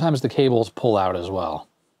 And sometimes the cables pull out as well.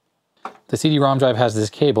 The CD-ROM drive has this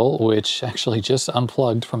cable, which actually just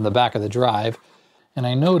unplugged from the back of the drive, and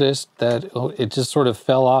I noticed that it just sort of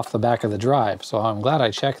fell off the back of the drive. So I'm glad I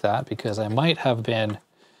checked that because I might have been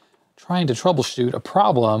trying to troubleshoot a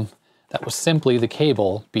problem that was simply the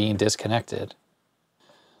cable being disconnected.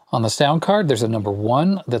 On the sound card, there's a number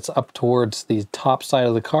 1 that's up towards the top side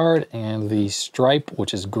of the card, and the stripe,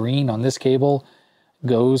 which is green on this cable,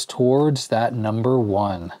 goes towards that number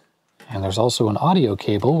 1. And there's also an audio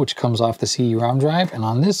cable, which comes off the CD-ROM drive, and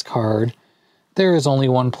on this card, there is only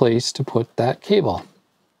one place to put that cable.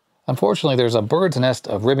 Unfortunately, there's a bird's nest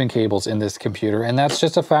of ribbon cables in this computer, and that's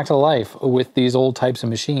just a fact of life with these old types of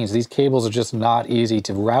machines. These cables are just not easy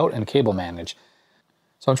to route and cable manage.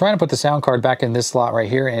 So I'm trying to put the sound card back in this slot right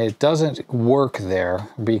here, and it doesn't work there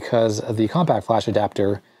because the compact flash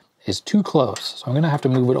adapter is too close. So I'm going to have to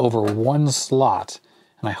move it over 1 slot.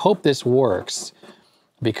 And I hope this works,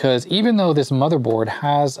 because even though this motherboard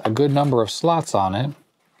has a good number of slots on it,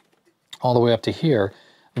 all the way up to here,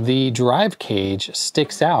 the drive cage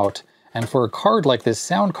sticks out. And for a card like this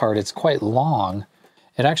sound card, it's quite long.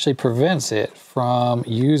 It actually prevents it from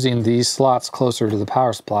using these slots closer to the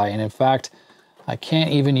power supply. And in fact, I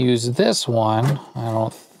can't even use this one, I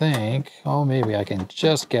don't think. Oh, maybe I can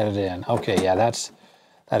just get it in. Okay, yeah, that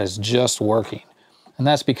is just working. And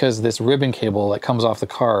that's because this ribbon cable that comes off the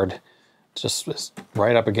card just is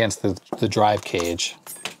right up against the drive cage.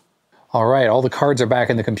 All right, all the cards are back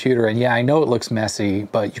in the computer, and yeah, I know it looks messy,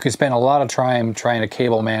 but you can spend a lot of time trying to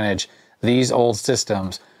cable manage these old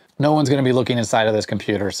systems. No one's gonna be looking inside of this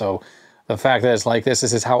computer, so the fact that it's like this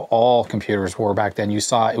is how all computers were back then. You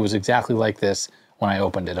saw it was exactly like this when I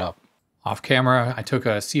opened it up. Off camera, I took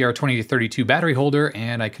a CR2032 battery holder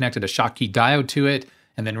and I connected a Schottky diode to it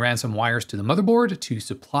and then ran some wires to the motherboard to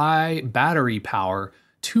supply battery power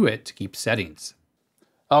to it to keep settings.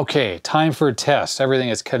 Okay, time for a test. Everything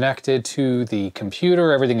is connected to the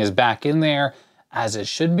computer. Everything is back in there as it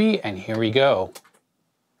should be, and here we go.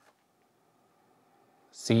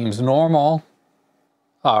 Seems normal.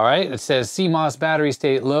 All right, it says CMOS battery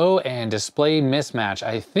state low and display mismatch.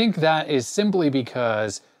 I think that is simply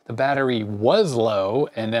because the battery was low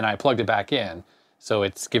and then I plugged it back in. So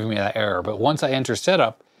it's giving me that error. But once I enter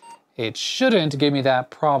setup, it shouldn't give me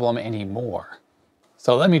that problem anymore.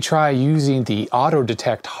 So let me try using the auto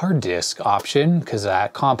detect hard disk option, because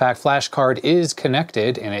that compact flash card is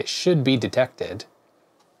connected and it should be detected.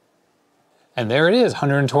 And there it is,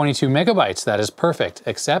 122 megabytes. That is perfect,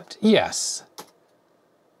 except yes.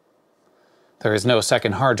 There is no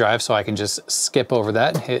second hard drive, so I can just skip over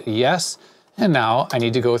that and hit yes. And now I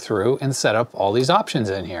need to go through and set up all these options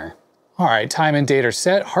in here. All right, time and date are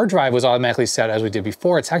set. Hard drive was automatically set as we did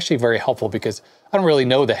before. It's actually very helpful because I don't really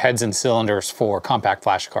know the heads and cylinders for compact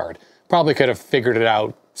flash card. Probably could have figured it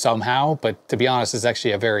out somehow, but to be honest, it's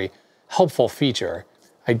actually a very helpful feature.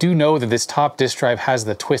 I do know that this top disk drive has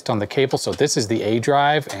the twist on the cable, so this is the A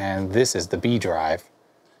drive and this is the B drive.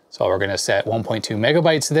 So we're gonna set 1.2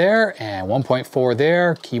 megabytes there and 1.4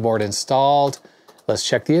 there, keyboard installed. Let's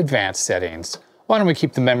check the advanced settings. Why don't we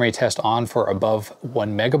keep the memory test on for above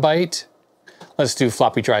 1 megabyte? Let's do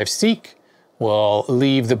floppy drive seek. We'll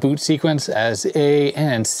leave the boot sequence as A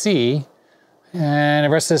and C, and the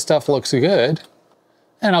rest of this stuff looks good.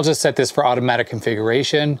 And I'll just set this for automatic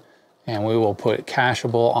configuration, and we will put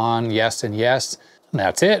cacheable on yes and yes. And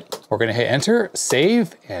that's it. We're gonna hit enter,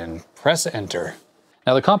 save, and press enter.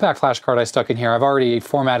 Now the compact flash card I stuck in here, I've already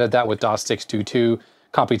formatted that with DOS622,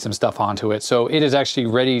 copied some stuff onto it, so it is actually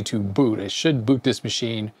ready to boot. It should boot this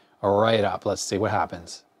machine right up. Let's see what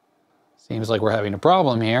happens. Seems like we're having a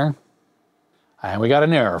problem here. And we got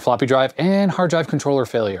an error, floppy drive and hard drive controller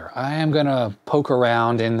failure. I am gonna poke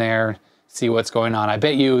around in there, see what's going on. I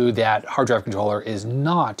bet you that hard drive controller is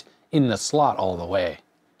not in the slot all the way.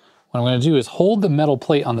 What I'm gonna do is hold the metal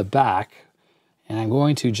plate on the back, and I'm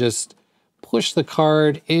going to just push the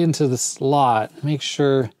card into the slot, make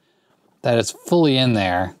sure that it's fully in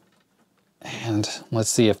there, and let's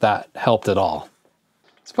see if that helped at all.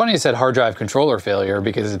 It's funny you said hard drive controller failure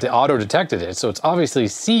because it auto-detected it, so it's obviously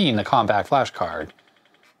seeing the compact flash card.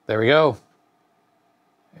 There we go.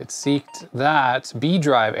 It seeked that. B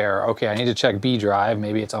drive error. Okay, I need to check B drive.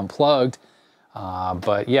 Maybe it's unplugged.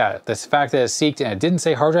 But yeah, the fact that it seeked and it didn't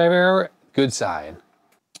say hard drive error, good sign.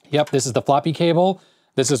 Yep, this is the floppy cable.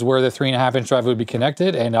 This is where the 3.5-inch drive would be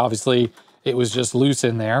connected, and obviously it was just loose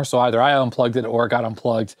in there. So either I unplugged it or it got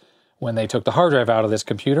unplugged when they took the hard drive out of this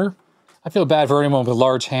computer. I feel bad for anyone with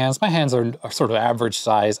large hands. My hands are sort of average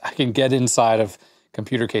size. I can get inside of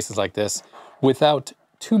computer cases like this without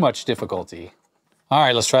too much difficulty. All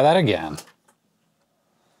right, let's try that again.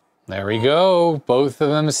 There we go, both of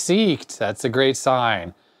them seeked. That's a great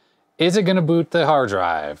sign. Is it gonna boot the hard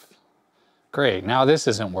drive? Great, now this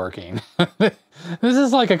isn't working. This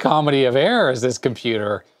is like a comedy of errors, this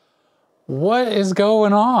computer. What is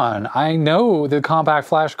going on? I know the compact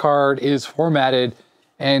flash card is formatted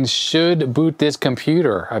and should boot this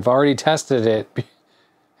computer. I've already tested it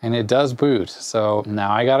and it does boot. So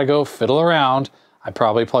now I gotta go fiddle around. I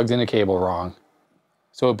probably plugged in a cable wrong.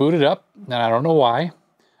 So it booted up and I don't know why.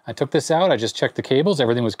 I took this out, I just checked the cables,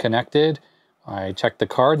 everything was connected. I checked the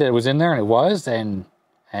card that was in there and it was, and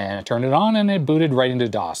I turned it on and it booted right into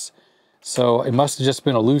DOS. So it must have just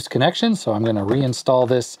been a loose connection. So I'm gonna reinstall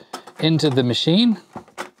this into the machine.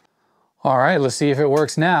 All right, let's see if it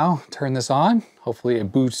works now. Turn this on. Hopefully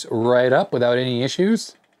it boots right up without any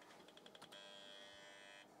issues.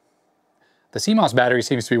 The CMOS battery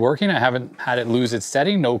seems to be working. I haven't had it lose its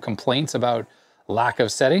setting. No complaints about lack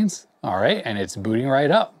of settings. All right, and it's booting right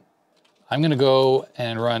up. I'm gonna go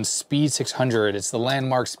and run Speed 600. It's the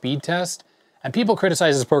landmark speed test. And people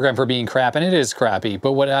criticize this program for being crap, and it is crappy,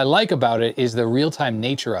 but what I like about it is the real-time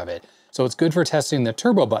nature of it. So it's good for testing the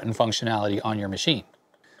turbo button functionality on your machine.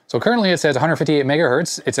 So currently it says 158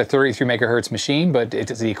 megahertz. It's a 33 megahertz machine, but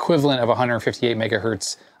it's the equivalent of 158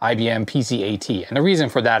 megahertz IBM PC-AT. And the reason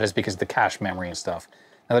for that is because of the cache memory and stuff.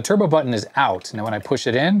 Now the turbo button is out. Now when I push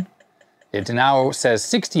it in, it now says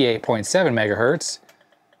 68.7 megahertz.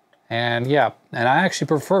 And yeah, and I actually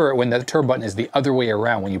prefer it when the turbo button is the other way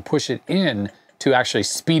around, when you push it in to actually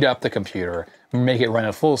speed up the computer, make it run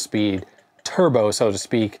at full speed, turbo, so to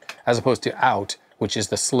speak, as opposed to out, which is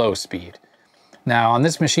the slow speed. Now on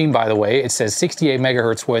this machine, by the way, it says 68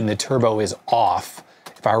 megahertz when the turbo is off.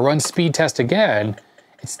 If I run speed test again,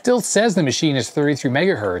 it still says the machine is 33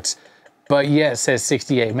 megahertz, but yet it says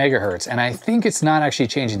 68 megahertz. And I think it's not actually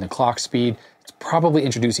changing the clock speed. It's probably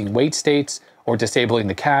introducing wait states or disabling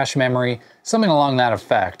the cache memory, something along that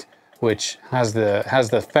effect, which has the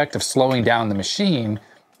effect of slowing down the machine,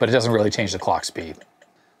 but it doesn't really change the clock speed.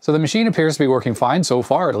 So the machine appears to be working fine so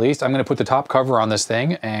far, at least. I'm gonna put the top cover on this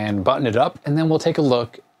thing and button it up, and then we'll take a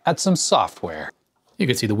look at some software. You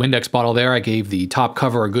can see the Windex bottle there. I gave the top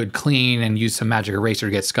cover a good clean and used some magic eraser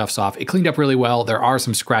to get scuffs off. It cleaned up really well. There are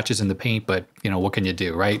some scratches in the paint, but you know, what can you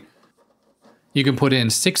do, right? You can put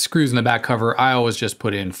in 6 screws in the back cover. I always just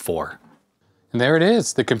put in 4. And there it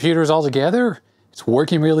is, the computer's all together. It's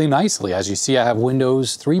working really nicely. As you see, I have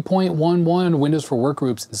Windows 3.11, Windows for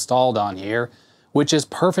Workgroups installed on here, which is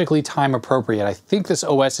perfectly time appropriate. I think this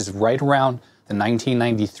OS is right around the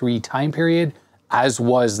 1993 time period, as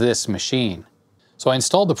was this machine. So I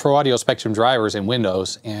installed the Pro Audio Spectrum drivers in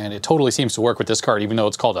Windows, and it totally seems to work with this card, even though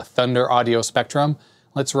it's called a Thunder Audio Spectrum.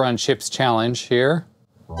 Let's run Chip's Challenge here.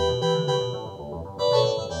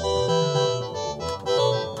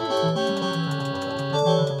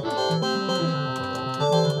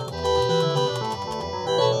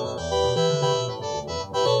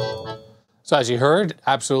 So as you heard,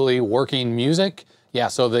 absolutely working music. Yeah,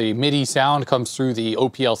 so the MIDI sound comes through the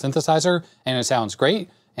OPL synthesizer and it sounds great.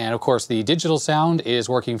 And of course the digital sound is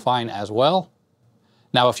working fine as well.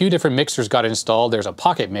 Now a few different mixers got installed. There's a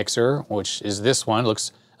pocket mixer, which is this one. It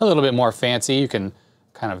looks a little bit more fancy. You can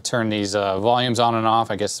kind of turn these volumes on and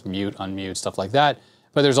off, I guess mute, unmute, stuff like that.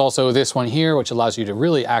 But there's also this one here, which allows you to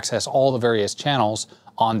really access all the various channels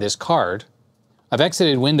on this card. I've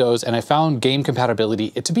exited Windows and I found game compatibility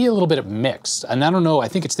to be a little bit mixed. And I don't know, I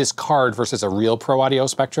think it's this card versus a real Pro Audio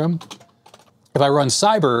Spectrum. If I run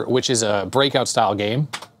Cyber, which is a breakout style game,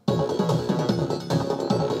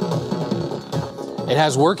 it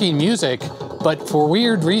has working music, but for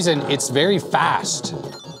weird reason, it's very fast.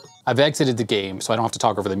 I've exited the game, so I don't have to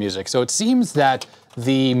talk over the music. So it seems that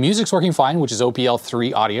the music's working fine, which is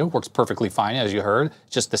OPL3 audio, works perfectly fine, as you heard.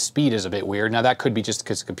 Just the speed is a bit weird. Now that could be just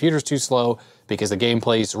because the computer's too slow, because the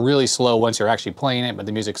gameplay is really slow once you're actually playing it, but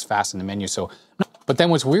the music's fast in the menu, so. But then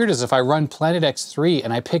what's weird is if I run Planet X3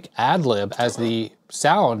 and I pick AdLib as the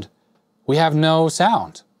sound, we have no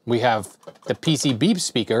sound. We have the PC beep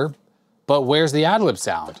speaker, but where's the AdLib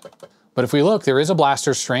sound? But if we look, there is a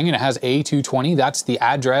blaster string and it has A220. That's the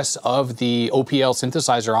address of the OPL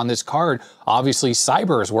synthesizer on this card. Obviously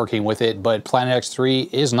Cyber is working with it, but Planet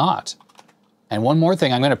X3 is not. And one more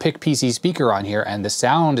thing, I'm gonna pick PC speaker on here and the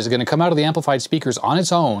sound is gonna come out of the amplified speakers on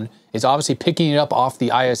its own. It's obviously picking it up off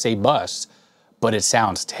the ISA bus, but it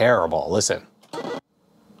sounds terrible. Listen.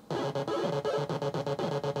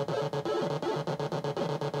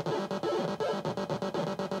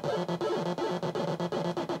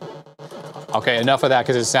 Okay, enough of that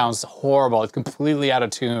because it sounds horrible. It's completely out of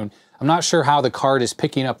tune. I'm not sure how the card is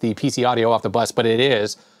picking up the PC audio off the bus, but it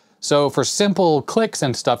is. So for simple clicks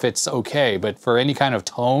and stuff, it's okay, but for any kind of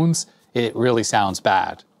tones, it really sounds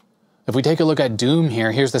bad. If we take a look at Doom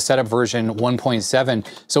here, here's the setup version 1.7.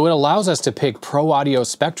 So it allows us to pick Pro Audio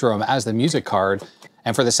Spectrum as the music card.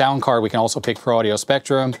 And for the sound card, we can also pick Pro Audio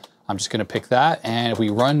Spectrum. I'm just gonna pick that. And if we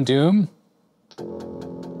run Doom,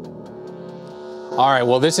 all right,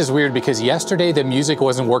 well, this is weird because yesterday the music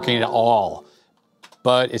wasn't working at all,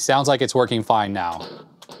 but it sounds like it's working fine now.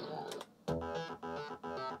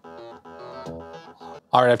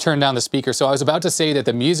 All right, I've turned down the speaker. So I was about to say that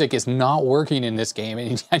the music is not working in this game,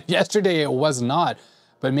 and yesterday it was not,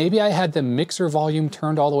 but maybe I had the mixer volume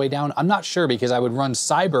turned all the way down. I'm not sure because I would run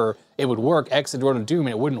Cyber, it would work, exit run Doom, and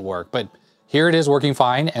it wouldn't work, but here it is working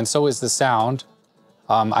fine, and so is the sound.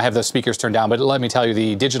 I have the speakers turned down, but let me tell you,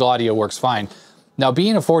 the digital audio works fine. Now,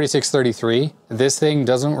 being a 4633, this thing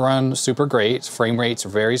doesn't run super great. Frame rate's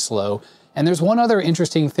very slow. And there's one other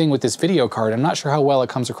interesting thing with this video card. I'm not sure how well it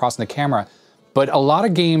comes across in the camera, but a lot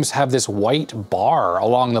of games have this white bar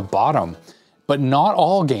along the bottom, but not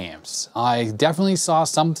all games. I definitely saw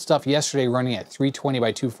some stuff yesterday running at 320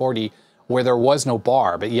 by 240 where there was no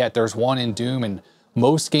bar, but yet there's one in Doom, and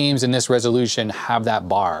most games in this resolution have that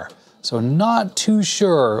bar. So not too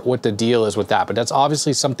sure what the deal is with that, but that's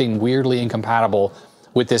obviously something weirdly incompatible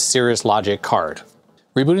with this Cirrus Logic card.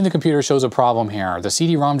 Rebooting the computer shows a problem here. The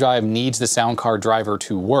CD-ROM drive needs the sound card driver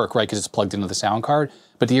to work, right, because it's plugged into the sound card.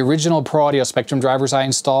 But the original Pro Audio Spectrum drivers I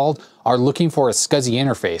installed are looking for a SCSI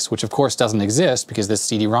interface, which of course doesn't exist because this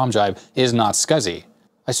CD-ROM drive is not SCSI.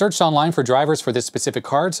 I searched online for drivers for this specific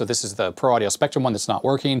card, so this is the Pro Audio Spectrum one that's not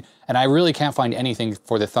working, and I really can't find anything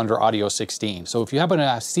for the Thunder Audio 16. So if you happen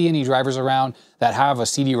to see any drivers around that have a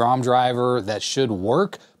CD-ROM driver that should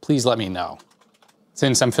work, please let me know.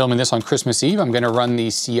 Since I'm filming this on Christmas Eve, I'm going to run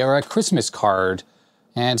the Sierra Christmas card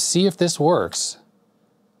and see if this works.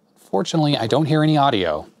 Unfortunately, I don't hear any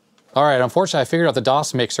audio. All right, unfortunately, I figured out the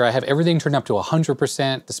DOS mixer. I have everything turned up to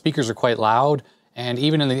 100%. The speakers are quite loud. And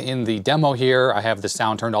even in the demo here, I have the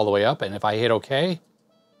sound turned all the way up. And if I hit OK,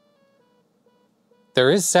 there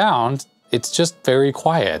is sound. It's just very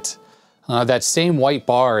quiet. That same white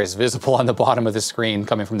bar is visible on the bottom of the screen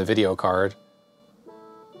coming from the video card.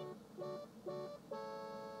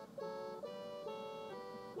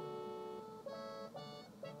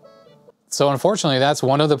 So unfortunately, that's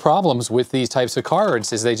one of the problems with these types of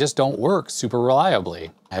cards, is they just don't work super reliably.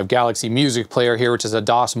 I have Galaxy Music Player here, which is a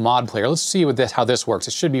DOS mod player. Let's see how this works.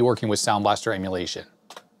 It should be working with Sound Blaster emulation.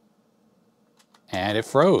 And it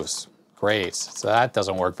froze. Great. So that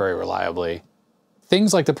doesn't work very reliably.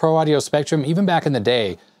 Things like the Pro Audio Spectrum, even back in the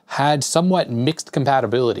day, had somewhat mixed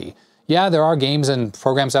compatibility. Yeah, there are games and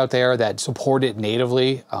programs out there that support it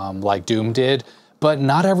natively, like Doom did, but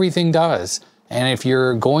not everything does. And if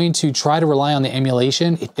you're going to try to rely on the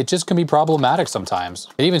emulation, it just can be problematic sometimes.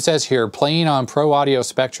 It even says here, playing on Pro Audio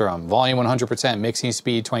Spectrum, volume 100%, mixing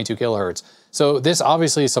speed 22 kilohertz. So this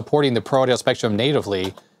obviously is supporting the Pro Audio Spectrum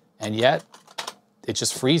natively, and yet it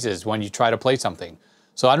just freezes when you try to play something.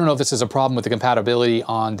 So I don't know if this is a problem with the compatibility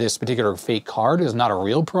on this particular fake card. It's not a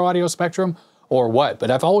real Pro Audio Spectrum or what, but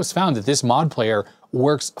I've always found that this mod player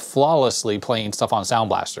works flawlessly playing stuff on Sound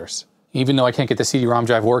Blasters. Even though I can't get the CD-ROM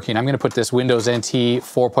drive working, I'm going to put this Windows NT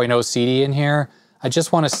 4.0 CD in here. I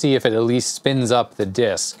just want to see if it at least spins up the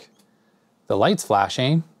disk. The light's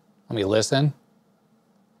flashing. Let me listen.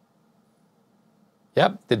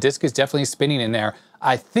 Yep, the disk is definitely spinning in there.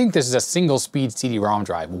 I think this is a single-speed CD-ROM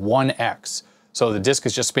drive, 1X. So the disk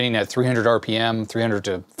is just spinning at 300 RPM, 300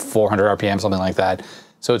 to 400 RPM, something like that.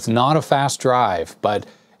 So it's not a fast drive, but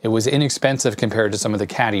it was inexpensive compared to some of the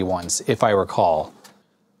Caddy ones, if I recall.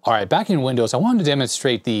 All right, back in Windows, I wanted to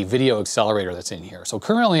demonstrate the video accelerator that's in here. So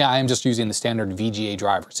currently I am just using the standard VGA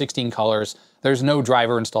driver, 16 colors. There's no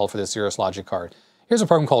driver installed for the Cirrus Logic card. Here's a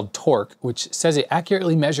program called Torque, which says it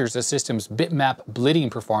accurately measures the system's bitmap blitting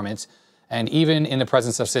performance, and even in the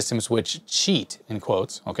presence of systems which cheat, in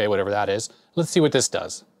quotes, okay, whatever that is. Let's see what this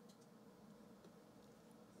does.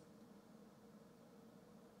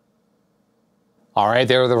 All right,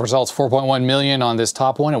 there are the results, 4.1 million on this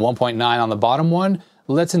top one and 1.9 on the bottom one.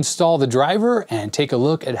 Let's install the driver and take a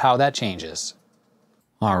look at how that changes.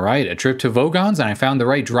 All right, a trip to Vogons, and I found the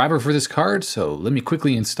right driver for this card, so let me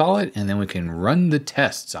quickly install it and then we can run the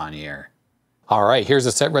tests on here. All right, here's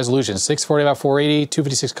the set resolution, 640 by 480,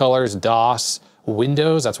 256 colors, DOS,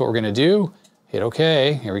 Windows, that's what we're gonna do. Hit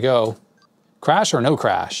OK, here we go. Crash or no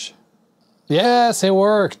crash? Yes, it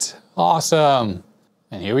worked, awesome.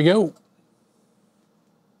 And here we go.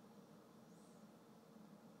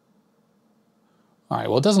 All right,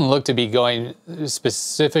 well, it doesn't look to be going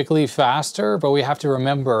specifically faster, but we have to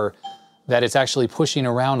remember that it's actually pushing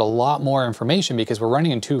around a lot more information because we're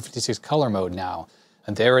running in 256 color mode now.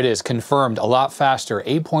 And there it is, confirmed, a lot faster.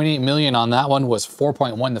 8.8 million on that one, was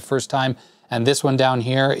 4.1 the first time. And this one down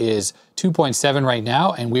here is 2.7 right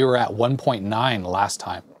now, and we were at 1.9 last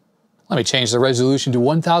time. Let me change the resolution to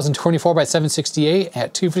 1024 by 768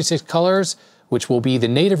 at 256 colors, which will be the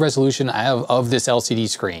native resolution of this LCD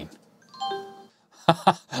screen.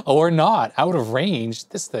 Or not, out of range,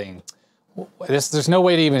 this thing. There's no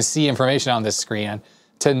way to even see information on this screen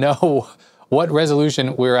to know what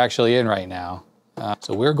resolution we're actually in right now.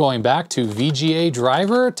 So we're going back to VGA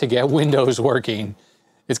driver to get Windows working.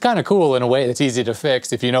 It's kind of cool in a way that's easy to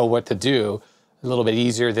fix if you know what to do. A little bit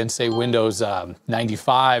easier than say Windows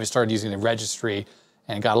 95 started using the registry,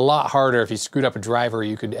 and it got a lot harder. If you screwed up a driver,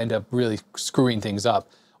 you could end up really screwing things up.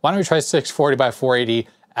 Why don't we try 640 by 480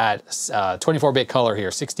 at 24-bit color here,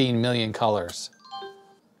 16 million colors.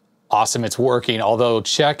 Awesome, it's working, although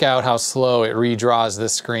check out how slow it redraws the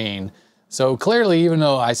screen. So clearly, even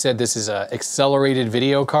though I said this is an accelerated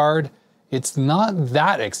video card, it's not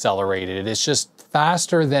that accelerated. It's just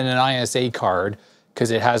faster than an ISA card because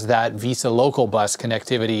it has that VESA local bus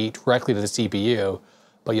connectivity directly to the CPU.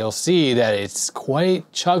 But you'll see that it's quite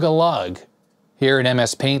chug-a-lug. Here in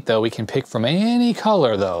MS Paint, though, we can pick from any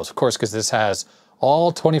color, though. Of course, because this has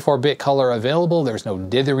all 24-bit color available. There's no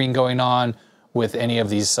dithering going on with any of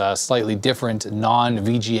these slightly different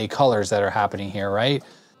non-VGA colors that are happening here, right?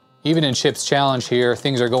 Even in Chip's challenge here,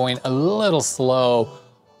 things are going a little slow.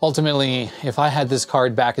 Ultimately, if I had this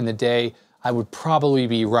card back in the day, I would probably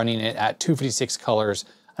be running it at 256 colors.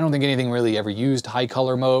 I don't think anything really ever used high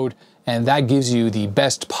color mode, and that gives you the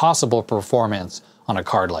best possible performance on a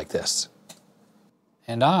card like this.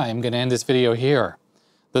 And I'm gonna end this video here.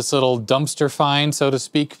 This little dumpster find, so to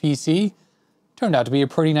speak, PC turned out to be a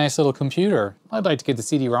pretty nice little computer. I'd like to get the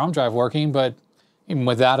CD-ROM drive working, but even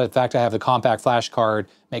with that, the fact I have the compact flash card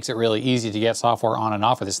makes it really easy to get software on and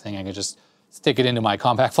off of this thing. I can just stick it into my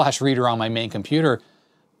compact flash reader on my main computer.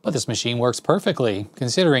 But this machine works perfectly,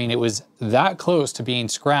 considering it was that close to being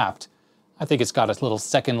scrapped. I think it's got a little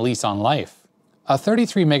second lease on life. A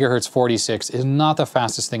 33 megahertz 46 is not the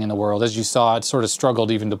fastest thing in the world. As you saw, it sort of struggled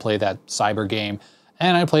even to play that cyber game.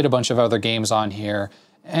 And I played a bunch of other games on here.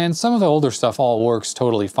 And some of the older stuff all works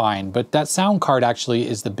totally fine. But that sound card actually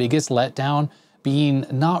is the biggest letdown, being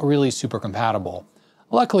not really super compatible.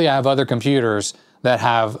 Luckily, I have other computers that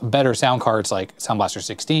have better sound cards like Sound Blaster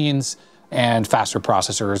 16s and faster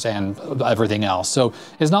processors and everything else. So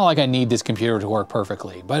it's not like I need this computer to work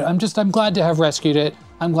perfectly, but I'm glad to have rescued it.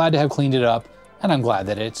 I'm glad to have cleaned it up, and I'm glad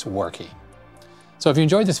that it's working. So if you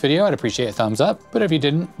enjoyed this video, I'd appreciate a thumbs up, but if you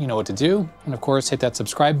didn't, you know what to do. And of course, hit that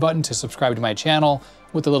subscribe button to subscribe to my channel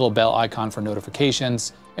with the little bell icon for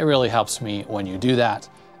notifications. It really helps me when you do that.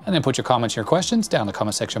 And then put your comments and your questions down in the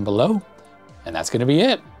comment section below. And that's gonna be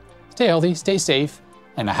it. Stay healthy, stay safe,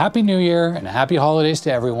 and a happy new year and a happy holidays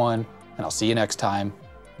to everyone. And I'll see you next time.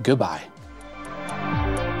 Goodbye.